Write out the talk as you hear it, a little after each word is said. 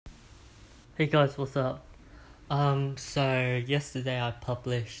Hey guys, what's up? So yesterday I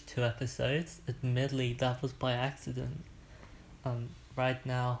published 2 episodes. Admittedly, that was by accident. Right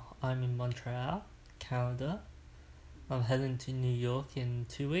now I'm in Montreal, Canada. I'm heading to New York in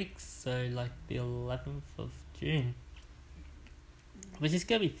 2 weeks, so like the 11th of June, which is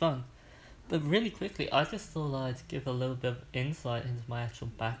gonna be fun. But really quickly, I just thought I'd give a little bit of insight into my actual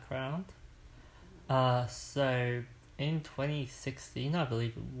background. So in 2016, I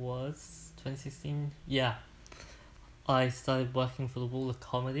believe it was 2016. Yeah, I started working for the Wall of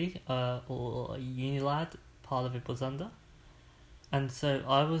Comedy, or Unilad, part of it was under. And so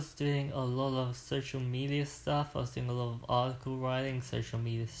I was doing a lot of social media stuff, I was doing a lot of article writing, social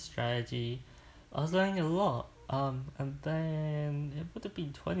media strategy. I was learning a lot. And then it would have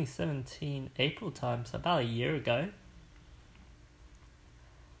been 2017, April time, so about a year ago,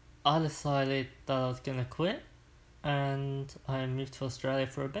 I decided that I was gonna quit and I moved to Australia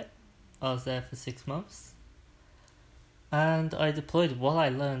for a bit. I was there for 6 months. And I deployed what I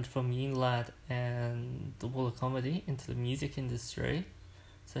learned from UNLAD and the Wall of Comedy into the music industry,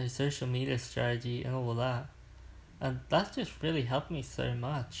 so social media strategy and all of that. And that just really helped me so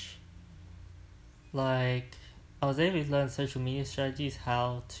much. Like, I was able to learn social media strategies,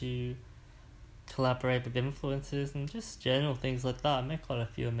 how to collaborate with influencers, and just general things like that. I met quite a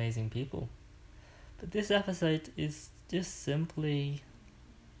few amazing people. But this episode is just simply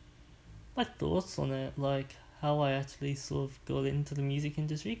my thoughts on it, like how I actually sort of got into the music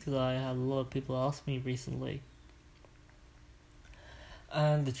industry, because I had a lot of people ask me recently.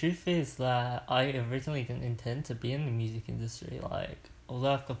 And the truth is that I originally didn't intend to be in the music industry. Like,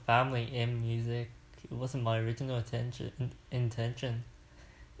 although I've got family in music, it wasn't my original intention.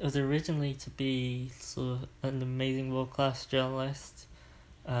 It was originally to be sort of an amazing world class journalist,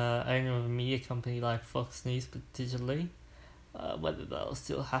 owner of a media company like Fox News, but digitally. Whether that'll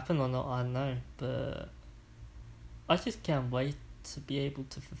still happen or not, I don't know. But I just can't wait to be able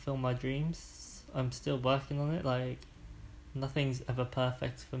to fulfill my dreams. I'm still working on it. Like, nothing's ever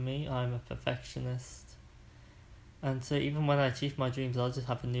perfect for me. I'm a perfectionist. And so even when I achieve my dreams, I'll just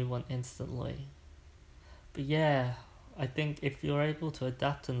have a new one instantly. But yeah, I think if you're able to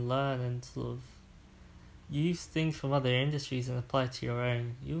adapt and learn and sort of use things from other industries and apply it to your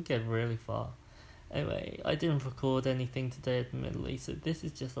own, you'll get really far. Anyway, I didn't record anything today, admittedly, so this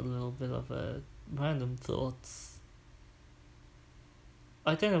is just a little bit of a random thoughts.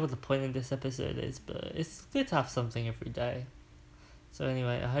 I don't know what the point in this episode is, but it's good to have something every day. So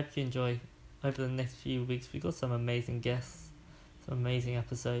anyway, I hope you enjoy over the next few weeks. We got some amazing guests, some amazing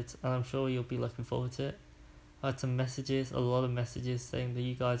episodes, and I'm sure you'll be looking forward to it. I had some messages, a lot of messages saying that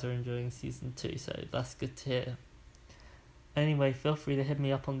you guys are enjoying season 2, so that's good to hear. Anyway, feel free to hit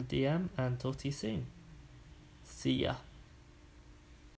me up on the DM and talk to you soon. See ya.